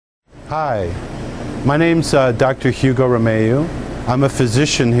Hi, my name's Dr. Hugo Romeu. I'm a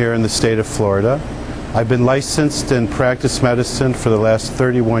physician here in the state of Florida. I've been licensed in practice medicine for the last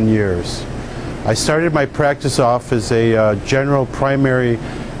 31 years. I started my practice off as a general primary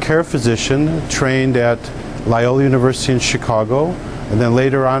care physician trained at Loyola University in Chicago, and then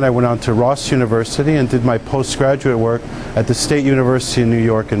later on I went on to Ross University and did my postgraduate work at the State University in New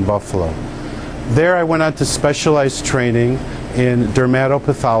York in Buffalo. There I went on to specialized training in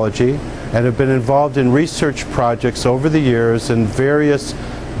dermatopathology and have been involved in research projects over the years in various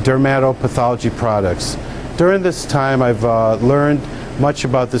dermatopathology products. During this time I've learned much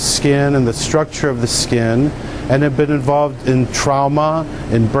about the skin and the structure of the skin, and have been involved in trauma,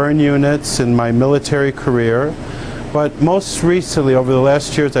 in burn units, in my military career. But most recently, over the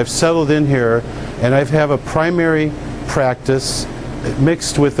last years, I've settled in here and I have a primary practice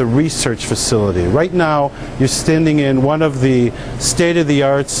mixed with a research facility. Right now, you're standing in one of the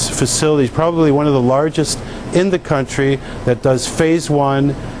state-of-the-art facilities, probably one of the largest in the country, that does phase 1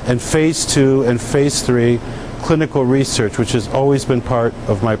 and phase 2 and phase 3 clinical research, which has always been part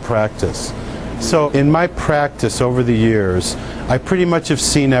of my practice. So in my practice over the years, I pretty much have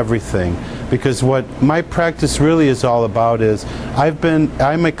seen everything, because what my practice really is all about is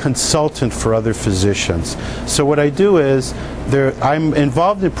I'm a consultant for other physicians. So what I do is I'm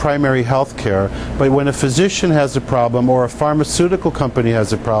involved in primary health care, but when a physician has a problem or a pharmaceutical company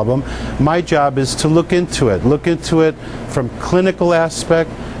has a problem, my job is to look into it from clinical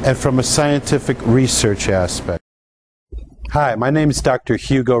aspect and from a scientific research aspect. Hi, my name is Dr.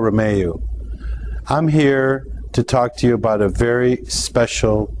 Hugo Romeu. I'm here to talk to you about a very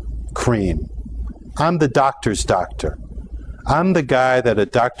special cream. I'm the doctor's doctor. I'm the guy that a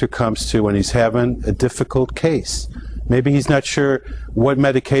doctor comes to when he's having a difficult case. Maybe he's not sure what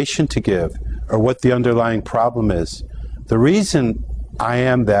medication to give or what the underlying problem is. The reason I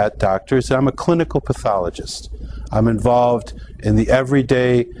am that doctor is that I'm a clinical pathologist. I'm involved in the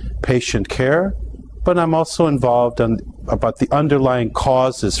everyday patient care, but I'm also involved about the underlying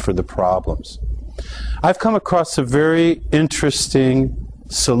causes for the problems. I've come across a very interesting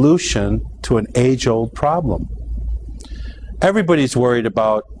solution to an age-old problem. Everybody's worried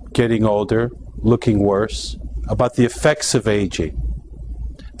about getting older, looking worse, about the effects of aging.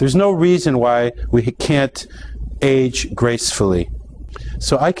 There's no reason why we can't age gracefully.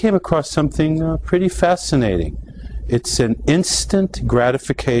 So I came across something pretty fascinating. It's an instant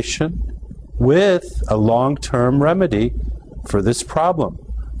gratification with a long-term remedy for this problem,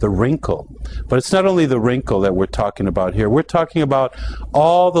 the wrinkle. But it's not only the wrinkle that we're talking about here. We're talking about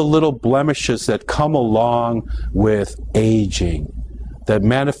all the little blemishes that come along with aging, that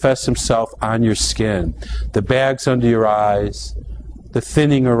manifest himself on your skin. The bags under your eyes, the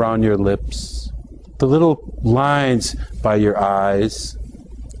thinning around your lips, the little lines by your eyes.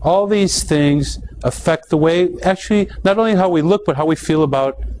 All these things affect the way, actually, not only how we look, but how we feel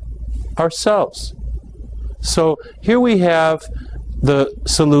about ourselves. So here we have the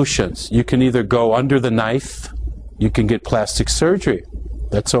solutions. You can either go under the knife, you can get plastic surgery.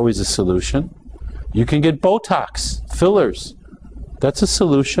 That's always a solution. You can get Botox, fillers. That's a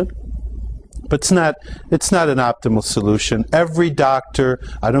solution. But it's not an optimal solution. Every doctor,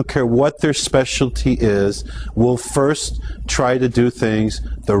 I don't care what their specialty is, will first try to do things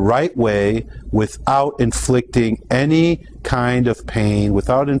the right way without inflicting any kind of pain,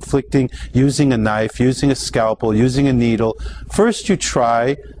 without using a knife, using a scalpel, using a needle. First you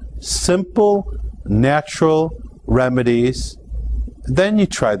try simple, natural remedies. Then you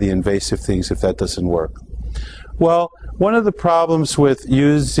try the invasive things if that doesn't work. Well, one of the problems with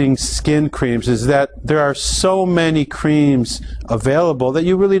using skin creams is that there are so many creams available that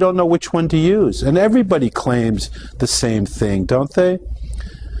you really don't know which one to use. And everybody claims the same thing, don't they?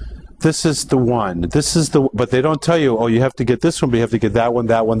 This is the one. But they don't tell you, oh, you have to get this one, but you have to get that one,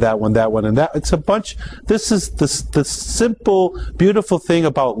 that one, that one, that one, and that. It's a bunch. This is the simple, beautiful thing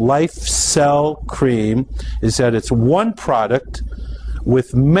about Lifecell cream is that it's one product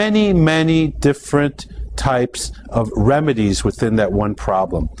with many, many different types of remedies within that one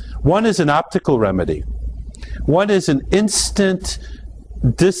problem. One is an optical remedy. One is an instant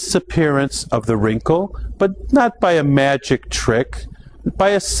disappearance of the wrinkle, but not by a magic trick, by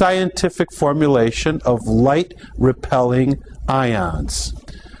a scientific formulation of light-repelling ions.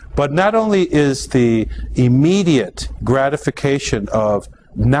 But not only is the immediate gratification of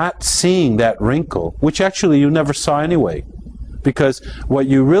not seeing that wrinkle, which actually you never saw anyway, because what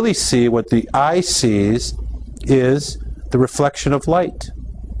you really see, what the eye sees, is the reflection of light.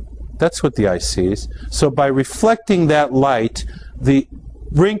 That's what the eye sees. So by reflecting that light, the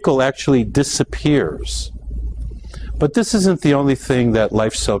wrinkle actually disappears. But this isn't the only thing that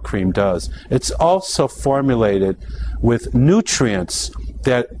Lifecell cream does. It's also formulated with nutrients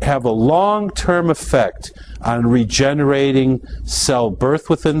that have a long-term effect on regenerating cell birth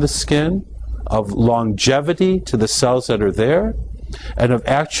within the skin, of longevity to the cells that are there, and of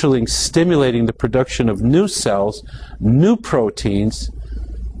actually stimulating the production of new cells, new proteins,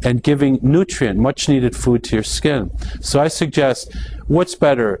 and giving nutrient, much needed food to your skin. So I suggest, what's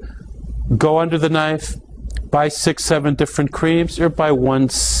better, go under the knife, buy 6, 7 different creams, or buy one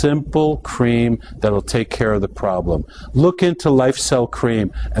simple cream that'll take care of the problem. Look into Lifecell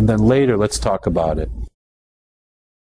cream, and then later let's talk about it.